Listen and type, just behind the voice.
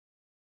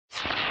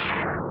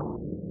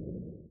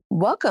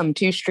Welcome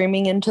to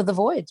Streaming Into the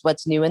Voids,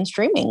 What's New in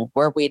Streaming,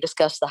 where we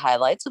discuss the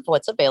highlights of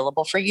what's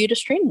available for you to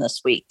stream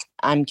this week.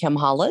 I'm Kim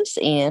Hollis,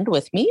 and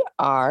with me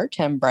are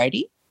Tim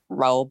Brady,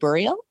 Raul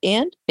Buriel,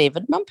 and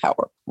David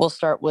Mumpower. We'll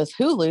start with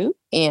Hulu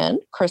and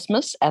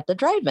Christmas at the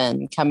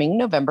Drive-In, coming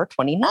November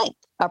 29th.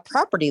 A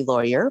property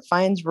lawyer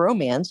finds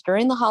romance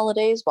during the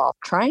holidays while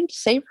trying to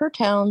save her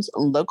town's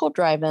local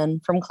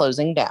drive-in from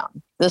closing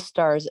down. This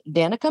stars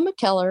Danica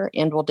McKellar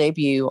and will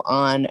debut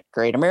on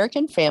Great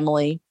American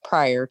Family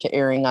prior to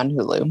airing on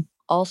Hulu.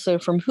 Also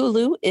from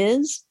Hulu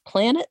is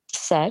Planet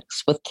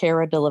Sex with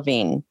Cara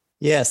Delevingne.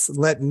 Yes,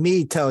 let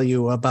me tell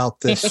you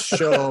about this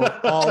show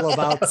all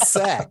about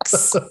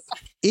sex.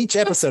 Each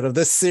episode of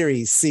this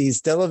series sees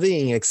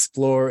Delevingne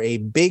explore a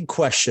big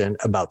question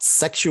about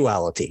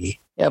sexuality.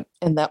 Yep,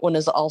 and that one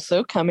is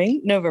also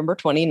coming November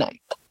 29th.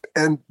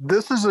 And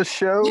this is a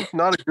show,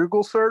 not a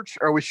Google search.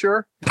 Are we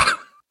sure?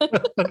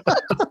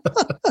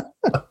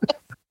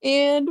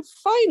 And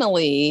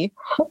finally,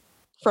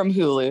 from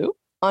Hulu,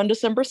 on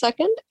December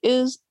 2nd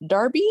is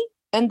Darby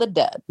and the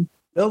Dead.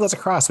 Billed as a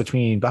cross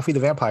between Buffy the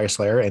Vampire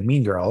Slayer and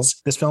Mean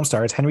Girls, this film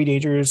stars Henry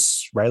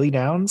Danger's Riley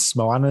Downs,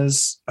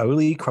 Moana's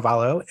Auli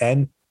Cravalho,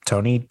 and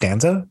Tony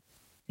Danza.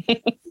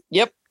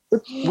 Yep.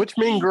 Which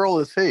mean girl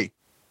is he?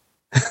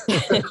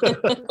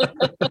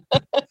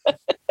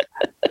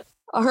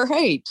 All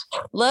right,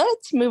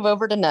 let's move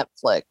over to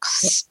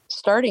Netflix,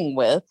 starting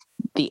with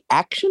The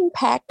Action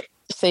Pack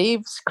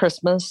Saves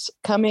Christmas,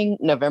 coming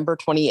November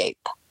 28th.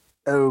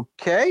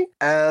 Okay.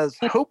 As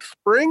Hope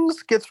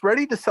Springs gets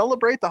ready to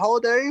celebrate the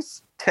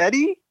holidays,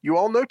 Teddy, you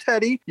all know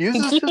Teddy,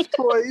 uses his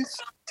toys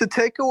to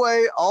take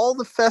away all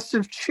the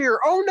festive cheer.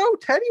 Oh no,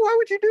 Teddy, why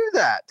would you do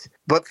that?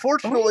 But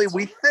fortunately,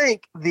 we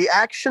think the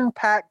Action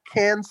Pack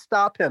can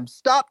stop him.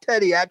 Stop,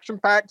 Teddy, Action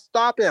Pack,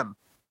 stop him.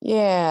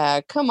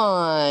 Yeah, come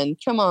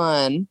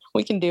on.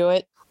 We can do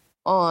it.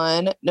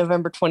 On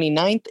November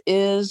 29th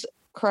is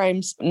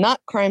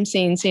not crime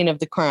scene of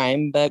the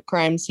crime, but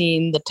crime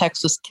scene, the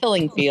Texas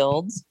Killing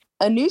Fields.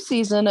 A new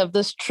season of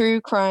this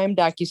true crime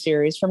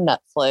docuseries from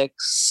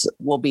Netflix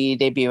will be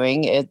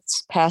debuting.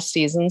 Its past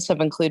seasons have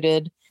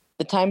included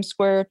The Times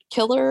Square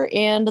Killer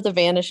and The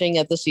Vanishing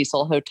at the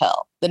Cecil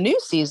Hotel. The new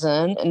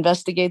season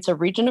investigates a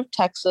region of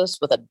Texas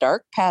with a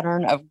dark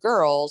pattern of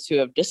girls who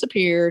have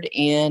disappeared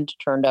and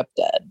turned up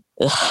dead.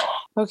 Ugh.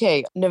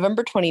 Okay,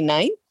 November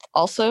 29th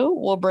also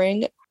will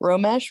bring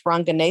Romesh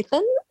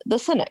Ranganathan, The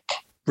Cynic.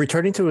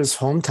 Returning to his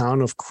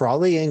hometown of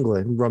Crawley,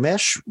 England,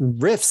 Ramesh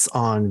riffs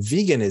on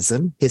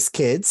veganism, his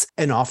kids,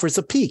 and offers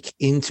a peek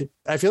into...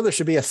 I feel there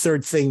should be a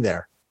third thing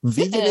there.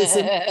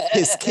 Veganism,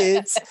 his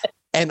kids,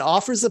 and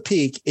offers a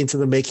peek into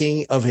the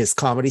making of his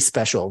comedy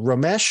special.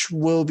 Ramesh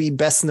will be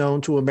best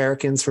known to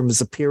Americans from his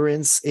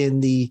appearance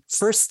in the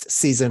first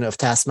season of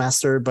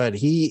Taskmaster, but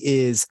he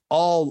is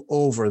all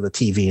over the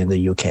TV in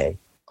the UK.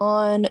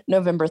 On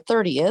November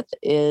 30th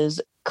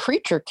is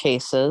Creature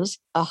Cases,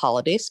 a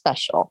holiday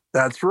special.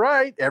 That's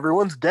right.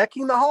 Everyone's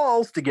decking the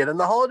halls to get in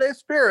the holiday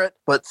spirit,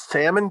 but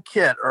Sam and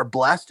Kit are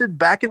blasted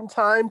back in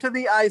time to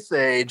the Ice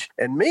Age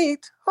and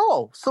meet,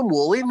 some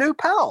woolly new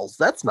pals.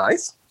 That's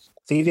nice.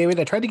 See, David,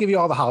 I tried to give you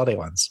all the holiday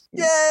ones.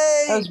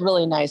 Yay! That was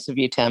really nice of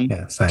you, Tim.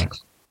 Yeah,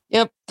 thanks.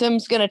 Yep,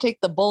 Tim's going to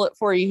take the bullet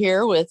for you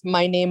here with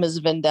My Name is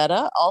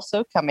Vendetta,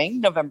 also coming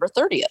November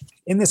 30th.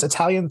 In this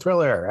Italian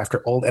thriller,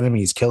 after old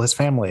enemies kill his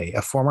family,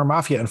 a former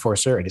mafia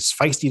enforcer and his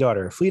feisty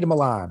daughter flee to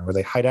Milan, where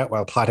they hide out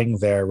while plotting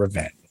their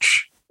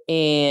revenge.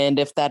 And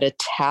if that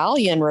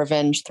Italian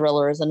revenge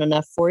thriller isn't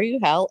enough for you,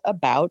 how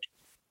about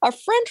a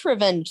French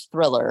revenge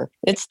thriller?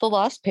 It's The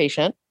Lost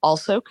Patient,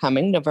 also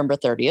coming November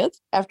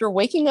 30th. After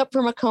waking up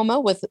from a coma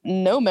with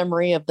no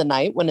memory of the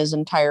night when his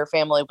entire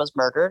family was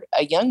murdered,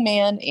 a young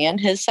man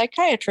and his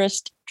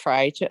psychiatrist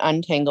try to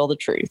untangle the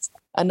truth.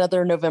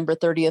 Another November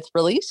 30th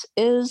release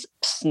is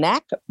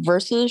Snack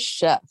vs.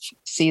 Chef,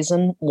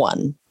 Season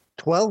 1.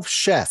 12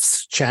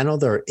 chefs channel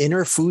their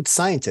inner food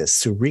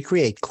scientists to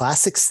recreate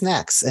classic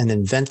snacks and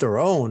invent their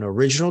own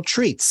original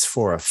treats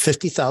for a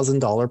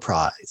 $50,000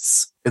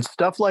 prize. It's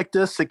stuff like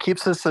this that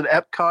keeps us at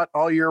Epcot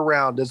all year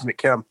round, isn't it,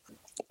 Kim?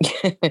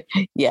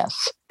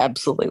 Yes,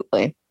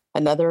 absolutely.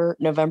 Another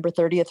November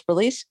 30th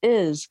release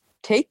is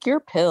Take Your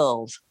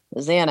Pills,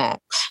 Xanax.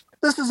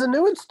 This is a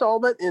new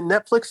installment in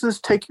Netflix's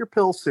Take Your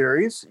Pill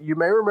series. You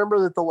may remember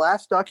that the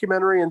last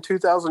documentary in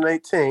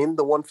 2018,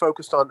 the one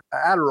focused on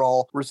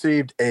Adderall,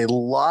 received a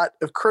lot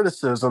of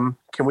criticism.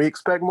 Can we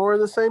expect more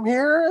of the same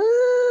here?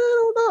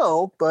 I don't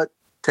know, but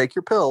take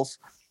your pills.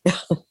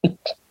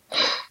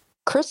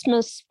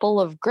 Christmas Full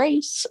of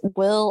Grace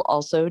will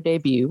also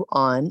debut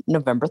on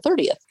November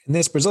 30th. In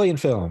this Brazilian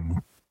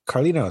film,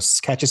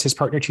 Carlinhos catches his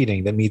partner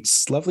cheating, then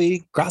meets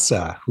lovely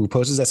Graça, who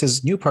poses as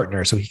his new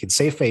partner so he can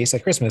save face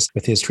at Christmas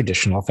with his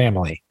traditional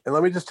family. And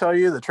let me just tell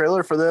you, the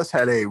trailer for this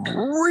had a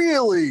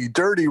really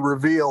dirty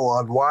reveal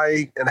on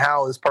why and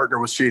how his partner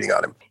was cheating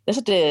on him. Yes,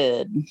 it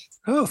did.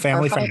 Oh,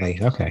 family friendly.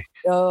 Okay.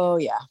 Oh,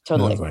 yeah,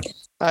 totally.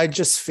 I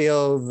just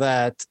feel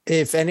that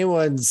if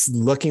anyone's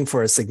looking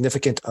for a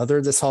significant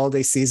other this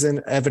holiday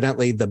season,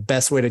 evidently the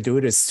best way to do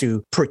it is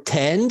to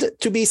pretend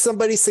to be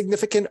somebody's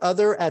significant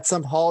other at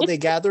some holiday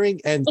gathering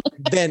and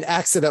then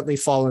accidentally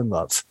fall in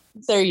love.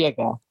 There you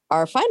go.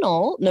 Our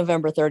final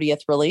November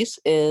 30th release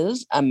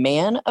is A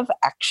Man of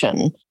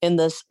Action. In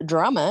this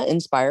drama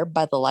inspired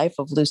by the life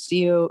of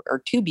Lucio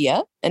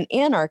Urtubia, an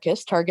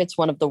anarchist targets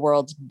one of the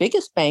world's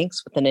biggest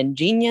banks with an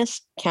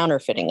ingenious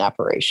counterfeiting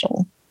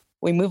operation.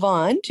 We move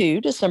on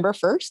to December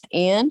 1st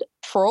and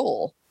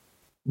Troll.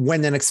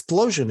 When an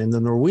explosion in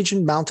the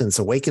Norwegian mountains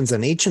awakens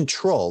an ancient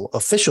troll,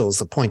 officials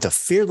appoint a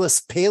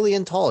fearless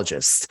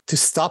paleontologist to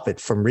stop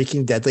it from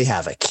wreaking deadly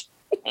havoc.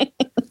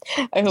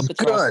 I hope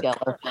it's Ross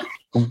Geller.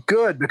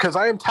 Good, because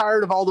I am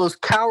tired of all those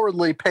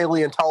cowardly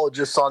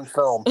paleontologists on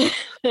film.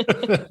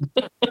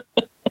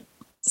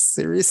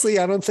 Seriously,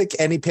 I don't think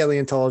any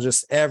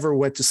paleontologist ever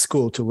went to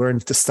school to learn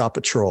to stop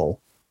a troll.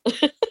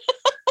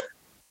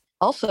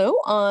 Also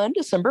on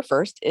December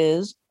 1st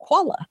is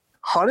Koala.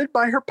 Haunted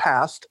by her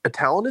past, a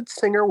talented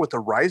singer with a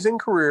rising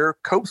career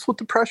copes with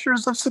the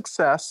pressures of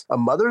success, a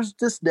mother's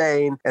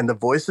disdain, and the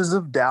voices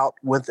of doubt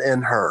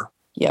within her.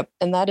 Yep,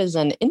 and that is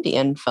an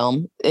Indian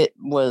film. It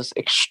was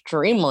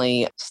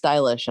extremely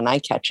stylish and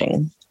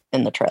eye-catching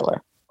in the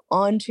trailer.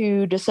 On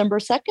to December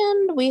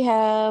 2nd, we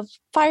have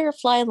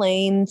Firefly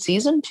Lane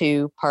Season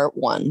 2, Part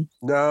 1.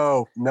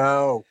 No.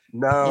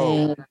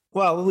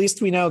 Well, at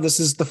least we know this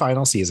is the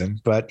final season.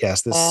 But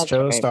yes, this That's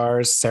show right.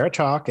 stars Sarah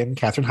Chalk and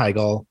Katherine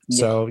Heigl. Yeah.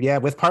 So yeah,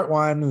 with part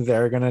 1,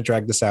 they're going to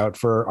drag this out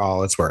for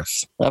all it's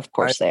worth. Of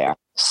course they are.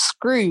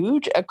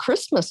 Scrooge, A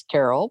Christmas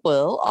Carol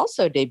will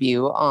also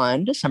debut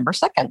on December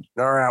 2nd.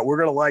 All right, we're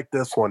going to like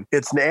this one.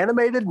 It's an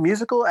animated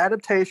musical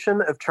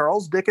adaptation of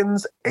Charles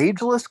Dickens'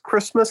 ageless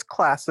Christmas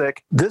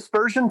classic. This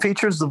version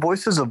features the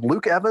voices of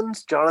Luke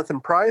Evans,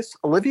 Jonathan Pryce,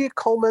 Olivia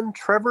Colman,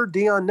 Trevor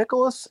Dion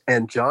Nicholas,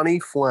 and Johnny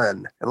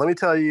Flynn. And let me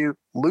tell you,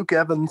 Luke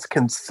Evans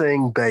can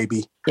sing,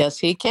 baby. Yes,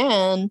 he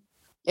can.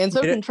 And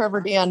so can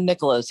Trevor Dion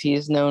Nicholas.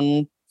 He's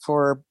known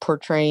for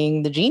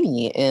portraying the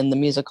genie in the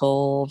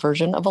musical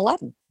version of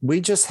Aladdin. We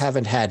just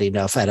haven't had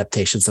enough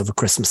adaptations of A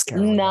Christmas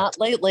Carol. Not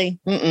lately.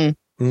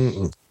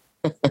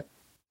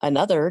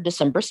 Another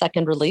December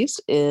 2nd release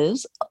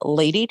is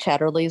Lady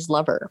Chatterley's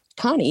Lover.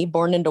 Connie,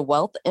 born into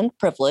wealth and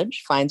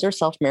privilege, finds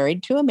herself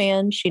married to a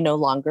man she no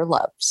longer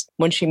loves.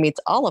 When she meets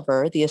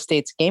Oliver, the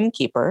estate's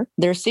gamekeeper,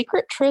 their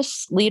secret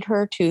trysts lead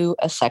her to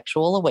a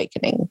sexual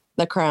awakening.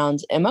 The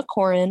Crown's Emma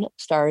Corrin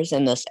stars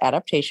in this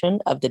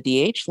adaptation of the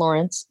D.H.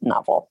 Lawrence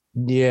novel.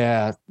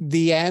 Yeah,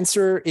 the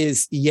answer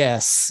is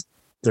yes.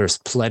 There's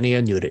plenty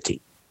of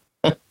nudity.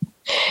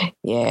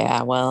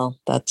 Yeah, well,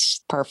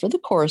 that's par for the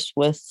course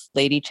with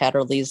Lady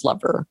Chatterley's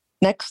Lover.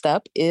 Next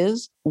up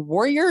is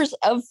Warriors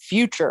of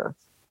Future.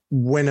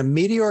 When a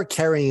meteor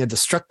carrying a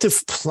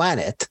destructive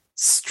planet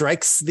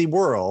strikes the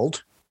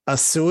world, a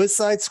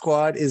suicide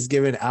squad is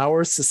given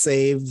hours to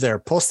save their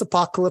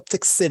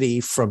post-apocalyptic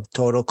city from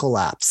total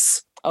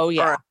collapse. Oh,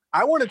 yeah. All right.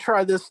 I want to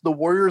try this the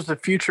Warriors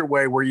of Future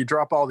way where you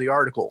drop all the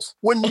articles.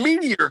 When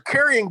meteor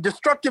carrying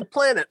destructive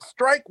planet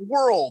strike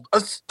world.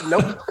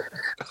 Nope.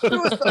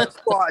 Suicide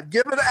squad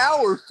given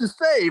hours to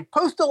save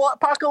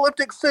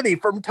post-apocalyptic city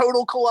from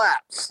total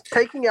collapse.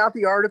 Taking out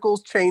the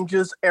articles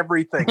changes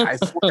everything, I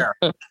swear.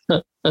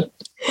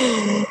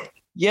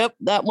 Yep,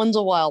 that one's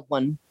a wild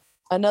one.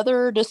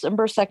 Another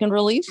December 2nd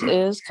release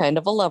is kind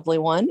of a lovely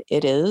one.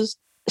 It is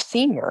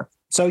Senior.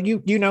 So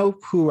you know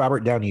who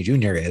Robert Downey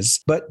Jr. is,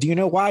 but do you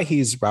know why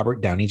he's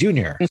Robert Downey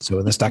Jr.? So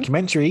in this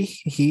documentary,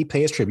 he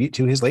pays tribute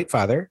to his late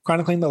father,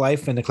 chronicling the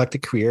life and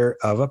eclectic career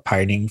of a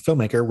pioneering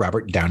filmmaker,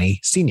 Robert Downey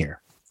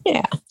Sr.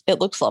 Yeah, it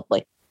looks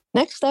lovely.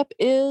 Next up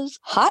is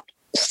Hot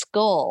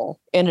Skull.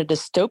 In a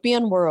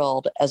dystopian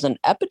world, as an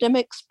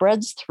epidemic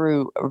spreads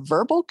through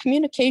verbal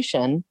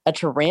communication, a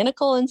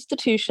tyrannical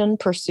institution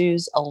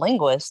pursues a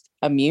linguist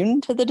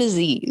immune to the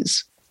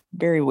disease.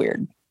 Very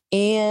weird.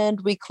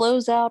 And we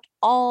close out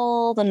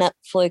all the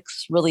Netflix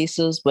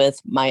releases with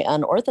My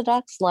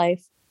Unorthodox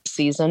Life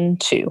Season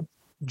 2.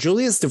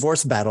 Julia's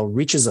divorce battle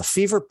reaches a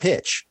fever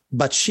pitch,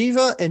 but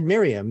Shiva and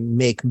Miriam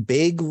make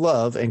big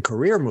love and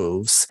career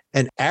moves,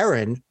 and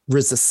Aaron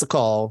resists the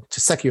call to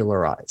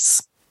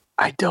secularize.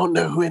 I don't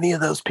know who any of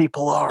those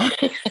people are.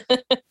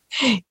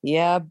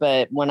 Yeah,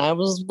 but when I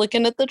was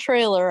looking at the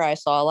trailer, I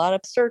saw a lot of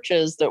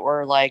searches that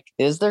were like,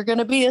 is there going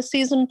to be a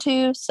season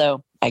 2?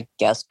 So I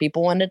guess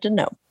people wanted to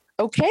know.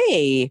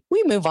 Okay,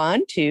 we move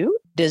on to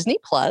Disney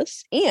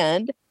Plus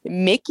and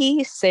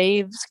Mickey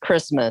Saves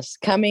Christmas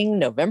coming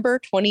November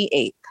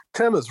 28th.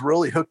 Tim has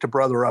really hooked a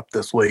brother up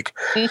this week.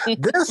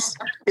 This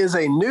is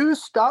a new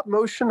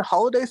stop-motion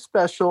holiday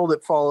special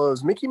that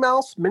follows Mickey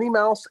Mouse, Minnie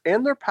Mouse,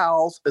 and their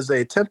pals as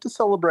they attempt to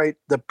celebrate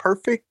the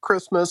perfect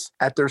Christmas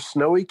at their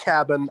snowy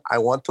cabin. I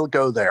want to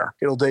go there.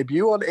 It'll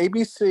debut on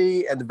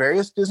ABC and the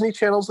various Disney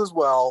channels as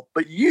well,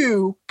 but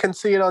you can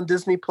see it on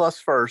Disney Plus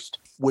first,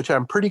 which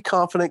I'm pretty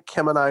confident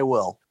Kim and I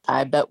will.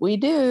 I bet we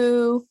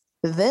do.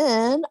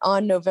 Then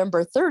on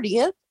November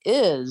 30th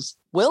is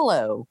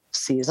Willow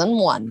Season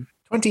 1.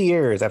 20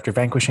 years after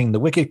vanquishing the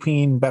Wicked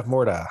Queen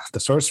Bavmorda, the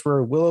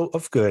sorcerer Willow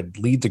of Good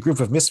leads a group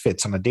of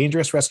misfits on a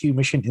dangerous rescue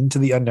mission into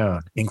the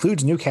unknown.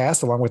 Includes new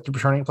cast along with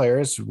returning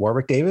players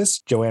Warwick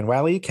Davis, Joanne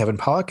Whalley, Kevin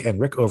Pollak, and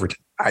Rick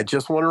Overton. I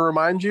just want to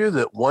remind you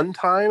that one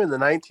time in the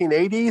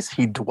 1980s,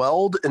 he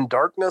dwelled in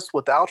darkness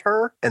without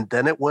her, and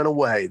then it went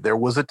away. There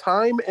was a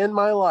time in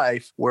my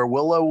life where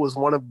Willow was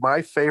one of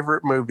my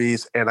favorite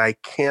movies, and I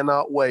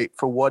cannot wait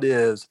for what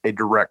is a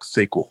direct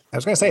sequel. I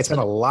was going to say, it's been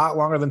a lot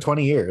longer than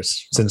 20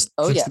 years since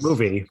the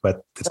movie,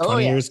 but it's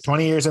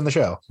 20 years in the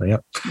show.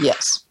 Yep.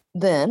 Yes.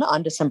 Then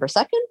on December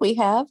 2nd, we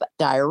have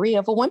Diary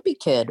of a Wimpy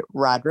Kid,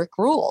 Roderick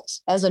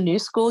Rules. As a new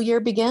school year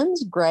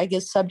begins, Greg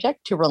is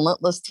subject to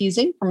relentless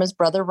teasing from his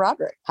brother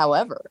Roderick.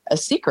 However, a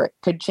secret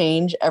could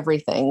change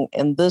everything.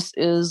 And this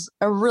is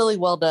a really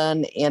well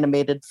done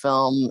animated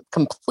film,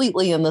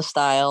 completely in the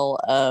style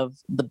of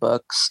the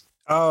books.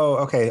 Oh,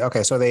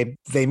 okay. So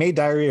they made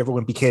Diary of a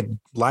Wimpy Kid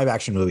live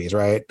action movies,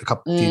 right?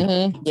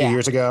 Few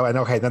years ago. And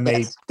then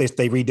they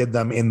redid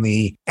them in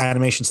the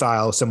animation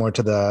style similar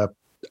to the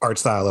art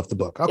style of the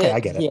book. Okay, I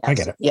get it. Yes, I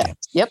get it. Yeah.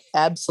 Yep,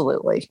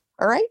 absolutely.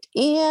 All right.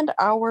 And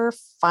our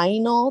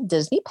final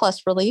Disney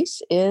Plus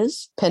release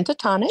is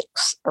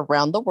Pentatonix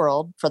Around the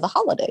World for the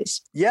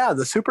Holidays. Yeah,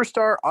 the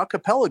superstar a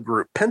cappella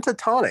group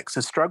Pentatonix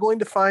is struggling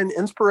to find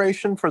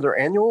inspiration for their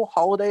annual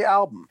holiday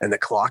album, and the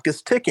clock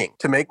is ticking.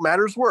 To make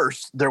matters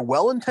worse, their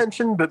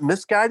well-intentioned but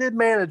misguided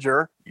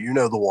manager, you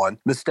know the one,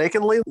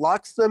 mistakenly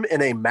locks them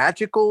in a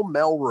magical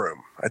mailroom.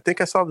 I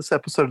think I saw this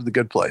episode of The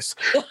Good Place.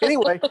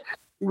 Anyway,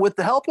 with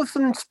the help of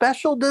some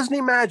special Disney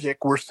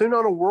magic, we're soon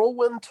on a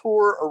whirlwind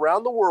tour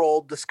around the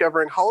world,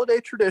 discovering holiday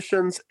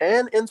traditions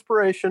and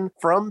inspiration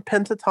from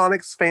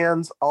Pentatonix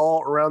fans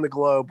all around the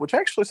globe, which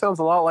actually sounds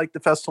a lot like the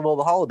Festival of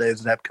the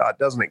Holidays at Epcot,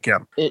 doesn't it,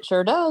 Kim? It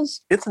sure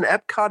does. It's an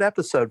Epcot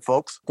episode,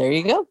 folks. There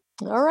you go.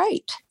 All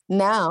right.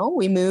 Now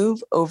we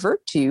move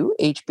over to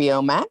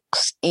HBO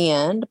Max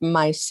and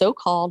My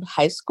So-Called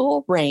High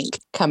School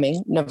Rank,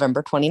 coming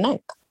November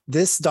 29th.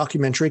 This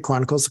documentary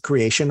chronicles the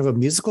creation of a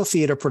musical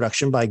theater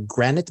production by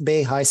Granite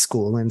Bay High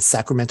School in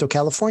Sacramento,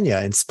 California,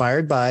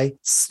 inspired by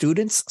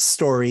students'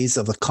 stories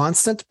of the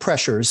constant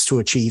pressures to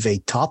achieve a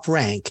top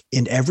rank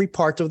in every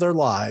part of their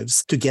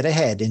lives to get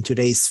ahead in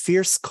today's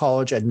fierce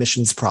college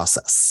admissions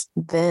process.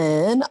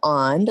 Then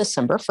on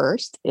December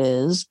 1st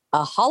is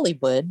A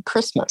Hollywood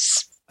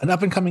Christmas. An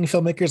up-and-coming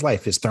filmmaker's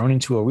life is thrown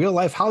into a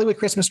real-life Hollywood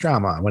Christmas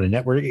drama when a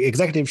network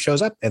executive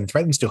shows up and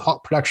threatens to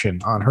halt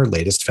production on her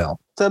latest film.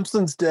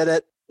 Simpsons did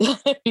it.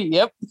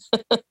 Yep.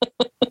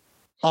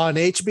 On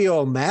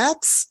HBO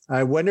Max,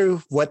 I wonder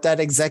what that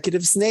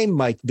executive's name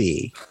might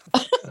be.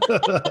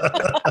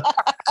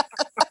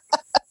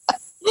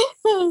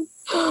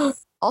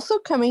 Also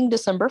coming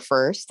December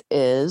 1st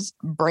is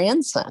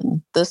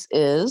Branson. This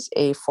is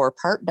a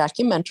 4-part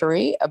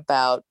documentary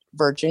about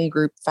Virgin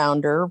Group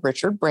founder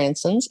Richard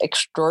Branson's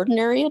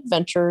extraordinary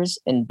adventures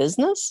in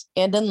business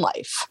and in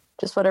life.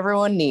 Just what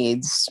everyone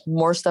needs.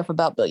 More stuff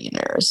about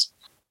billionaires.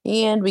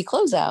 And we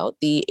close out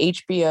the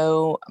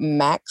HBO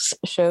Max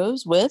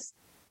shows with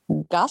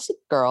Gossip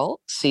Girl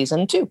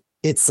Season 2.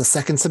 It's the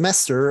second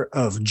semester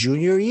of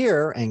junior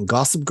year, and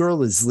Gossip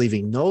Girl is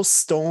leaving no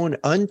stone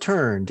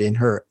unturned in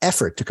her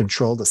effort to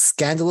control the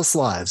scandalous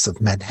lives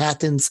of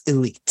Manhattan's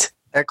elite.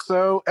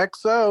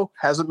 XOXO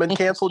hasn't been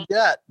canceled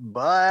yet,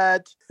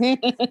 but...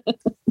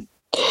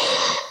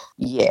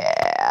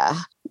 Yeah.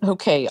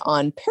 Okay,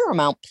 on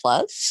Paramount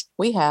Plus,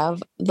 we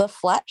have the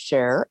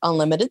Flatshare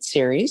Unlimited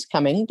series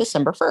coming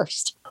December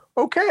 1st.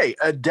 Okay,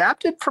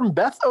 adapted from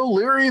Beth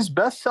O'Leary's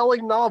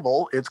best-selling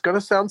novel, it's going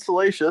to sound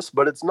salacious,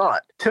 but it's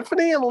not.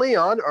 Tiffany and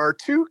Leon are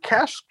two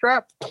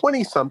cash-strapped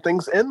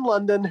 20-somethings in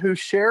London who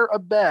share a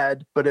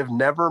bed but have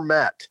never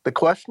met. The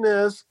question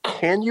is,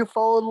 can you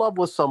fall in love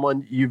with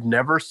someone you've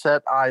never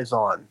set eyes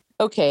on?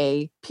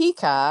 Okay,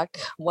 Peacock.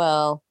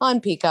 Well, on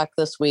Peacock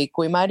this week,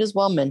 we might as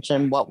well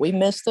mention what we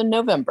missed in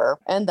November,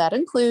 and that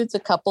includes a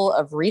couple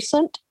of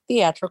recent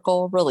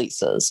theatrical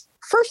releases.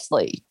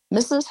 Firstly,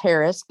 Mrs.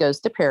 Harris Goes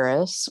to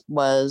Paris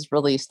was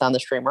released on the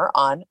streamer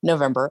on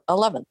November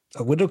 11th.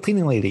 A widowed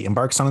cleaning lady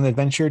embarks on an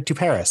adventure to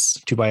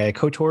Paris to buy a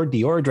couture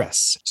Dior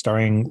dress,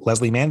 starring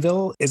Leslie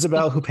Manville,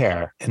 Isabelle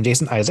Huppert, and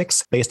Jason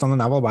Isaacs, based on the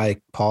novel by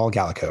Paul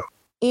Gallico.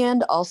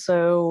 And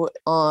also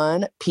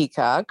on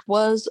Peacock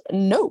was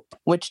Nope,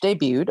 which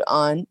debuted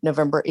on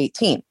November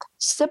 18th.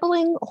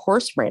 Sibling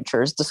horse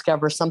ranchers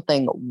discover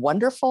something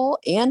wonderful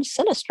and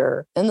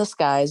sinister in the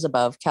skies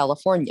above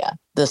California.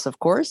 This, of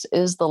course,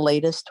 is the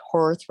latest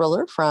horror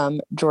thriller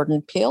from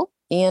Jordan Peele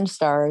and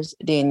stars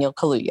Daniel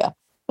Kaluuya.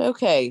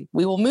 Okay,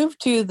 we will move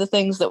to the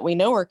things that we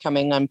know are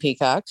coming on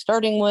Peacock,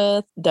 starting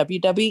with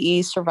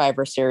WWE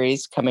Survivor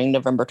Series coming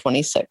November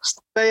 26th.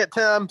 Say it,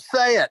 Tim.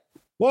 Say it.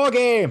 War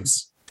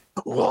Games.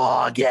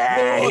 War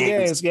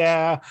Games.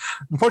 Yeah.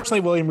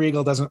 Unfortunately, William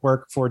Regal doesn't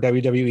work for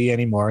WWE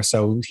anymore,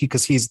 so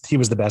he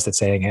was the best at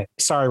saying it.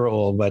 Sorry,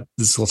 Raul, but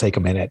this will take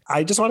a minute.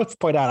 I just want to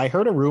point out, I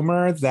heard a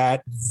rumor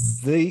that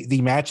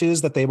the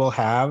matches that they will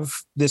have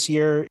this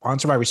year on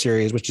Survivor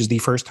Series, which is the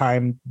first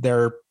time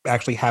they're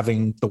actually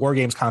having the War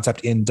Games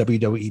concept in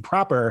WWE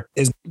proper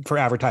is for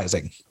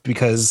advertising,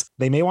 because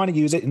they may want to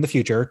use it in the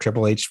future.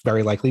 Triple H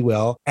very likely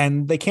will.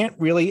 And they can't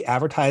really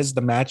advertise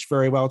the match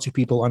very well to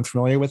people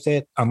unfamiliar with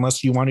it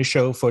unless you want to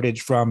show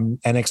footage from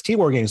NXT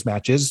War Games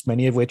matches,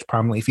 many of which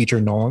prominently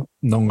feature no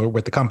longer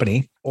with the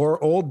company,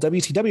 or old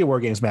WCW War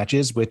Games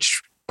matches,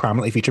 which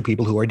prominently feature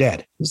people who are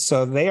dead.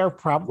 So they are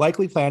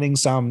likely planning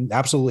some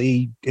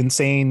absolutely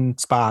insane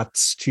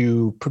spots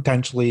to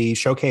potentially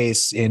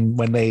showcase in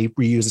when they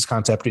reuse this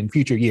concept in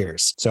future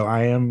years. So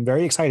I am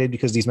very excited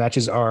because these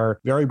matches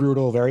are very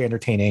brutal, very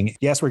entertaining.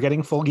 Yes, we're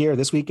getting Full Gear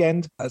this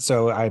weekend,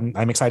 so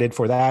I'm excited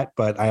for that,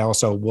 but I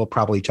also will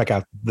probably check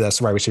out the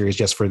Survivor Series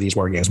just for these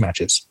War Games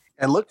matches.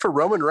 And look for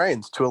Roman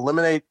Reigns to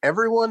eliminate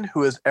everyone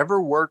who has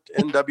ever worked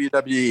in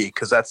WWE,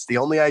 because that's the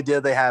only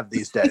idea they have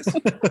these days.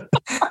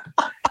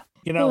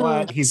 You know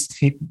what?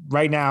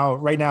 Right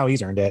now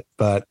he's earned it,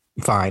 but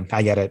fine,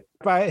 I get it.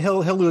 But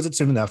he'll lose it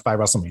soon enough by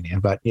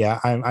WrestleMania. But yeah,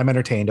 I'm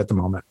entertained at the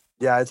moment.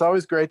 Yeah, it's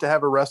always great to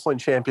have a wrestling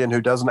champion who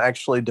doesn't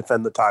actually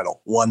defend the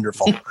title.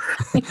 Wonderful.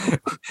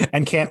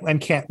 and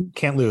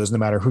can't lose no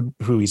matter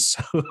who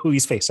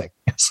he's facing.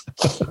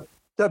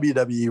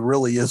 WWE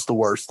really is the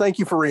worst. Thank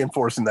you for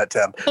reinforcing that,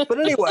 Tim. But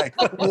anyway,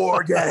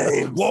 War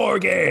Games. War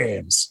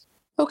Games.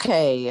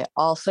 Okay,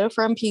 also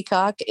from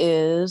Peacock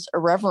is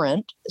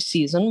Irreverent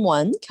Season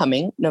 1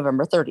 coming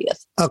November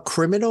 30th. A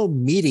criminal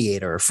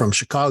mediator from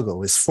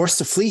Chicago is forced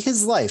to flee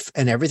his life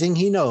and everything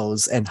he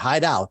knows and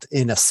hide out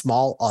in a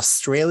small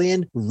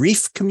Australian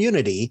reef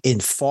community in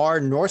far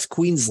North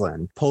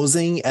Queensland,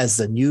 posing as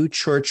the new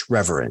church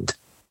reverend.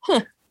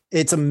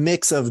 It's a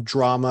mix of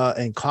drama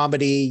and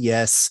comedy.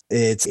 Yes,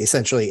 it's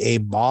essentially a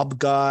mob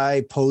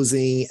guy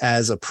posing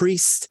as a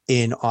priest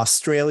in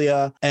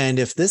Australia. And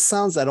if this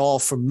sounds at all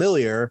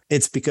familiar,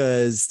 it's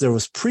because there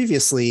was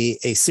previously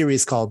a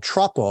series called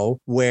Troppo,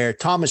 where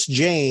Thomas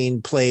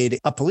Jane played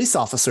a police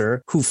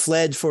officer who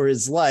fled for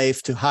his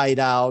life to hide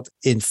out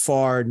in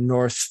far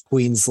North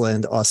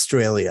Queensland,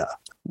 Australia.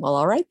 Well,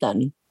 all right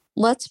then.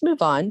 Let's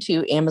move on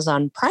to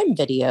Amazon Prime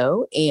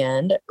Video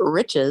and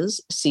Riches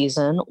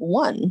Season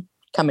 1.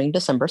 Coming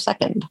December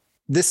 2nd.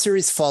 This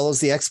series follows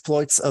the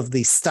exploits of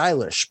the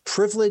stylish,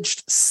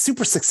 privileged,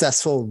 super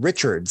successful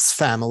Richards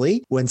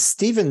family. When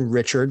Stephen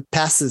Richard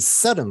passes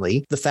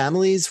suddenly, the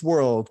family's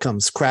world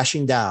comes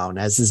crashing down.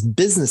 As his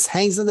business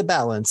hangs in the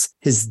balance,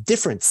 his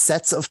different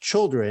sets of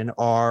children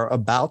are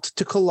about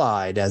to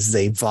collide as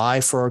they vie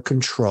for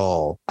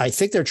control. I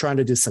think they're trying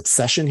to do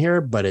Succession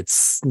here, but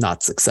it's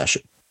not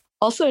Succession.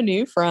 Also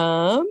new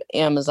from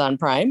Amazon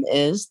Prime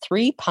is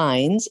Three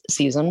Pines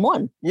Season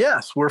 1.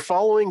 Yes, we're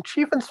following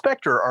Chief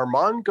Inspector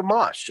Armand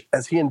Gamache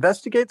as he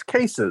investigates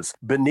cases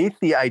beneath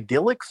the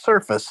idyllic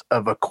surface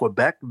of a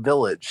Quebec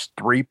village,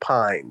 Three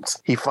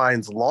Pines. He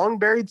finds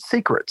long-buried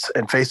secrets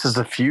and faces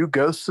a few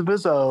ghosts of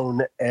his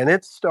own, and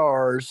it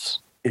stars,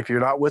 if you're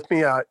not with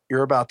me,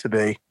 you're about to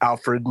be,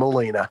 Alfred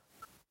Molina.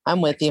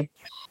 I'm with you.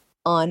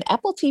 On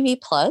Apple TV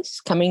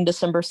Plus, coming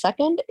December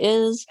 2nd,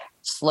 is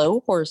Slow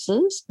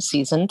Horses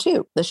Season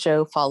 2. The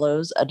show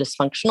follows a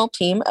dysfunctional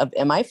team of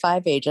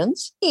MI5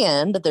 agents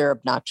and their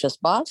obnoxious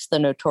boss, the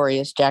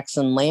notorious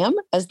Jackson Lamb,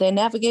 as they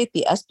navigate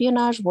the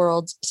espionage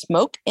world's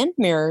smoke and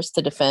mirrors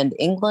to defend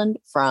England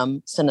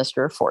from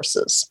sinister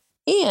forces.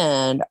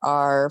 And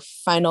our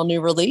final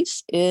new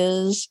release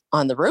is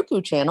on the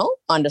Roku channel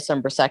on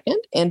December 2nd,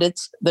 and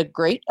it's The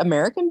Great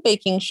American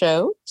Baking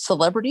Show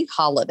Celebrity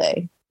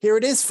Holiday. Here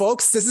it is,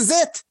 folks. This is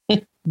it.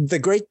 The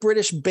Great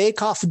British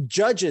Bake Off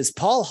judges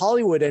Paul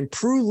Hollywood and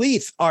Prue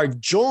Leith are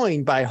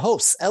joined by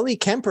hosts Ellie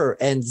Kemper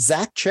and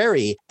Zach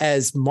Cherry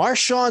as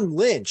Marshawn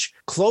Lynch,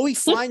 Chloe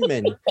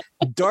Feynman,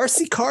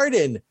 Darcy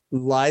Carden,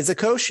 Liza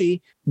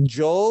Koshy,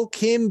 Joel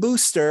Kim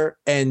Booster,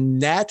 and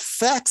Nat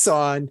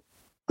Faxon.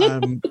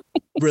 I'm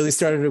really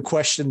starting to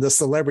question the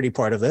celebrity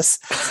part of this.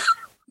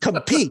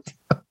 Compete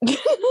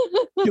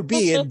to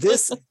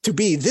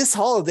be this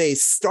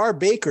holiday's star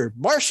baker,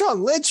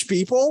 Marshawn Lynch,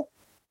 people.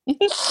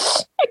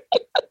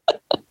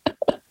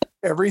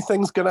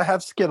 Everything's gonna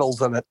have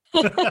Skittles in it.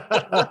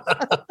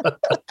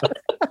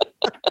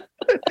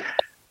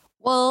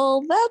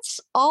 Well, that's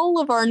all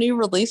of our new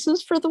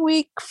releases for the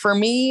week. For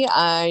me,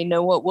 I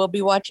know what we'll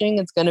be watching.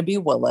 It's going to be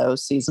Willow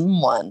Season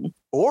 1.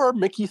 Or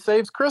Mickey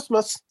Saves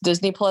Christmas.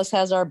 Disney Plus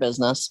has our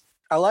business.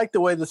 I like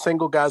the way the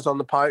single guys on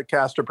the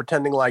podcast are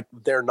pretending like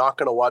they're not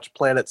going to watch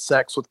Planet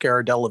Sex with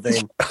Cara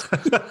Delevingne.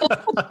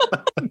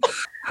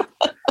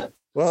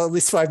 Well, at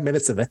least 5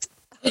 minutes of it.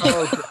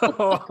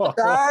 Oh,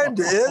 time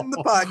to end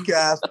the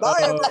podcast. Bye,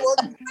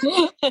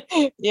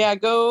 everyone. Yeah,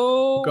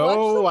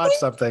 go watch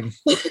something.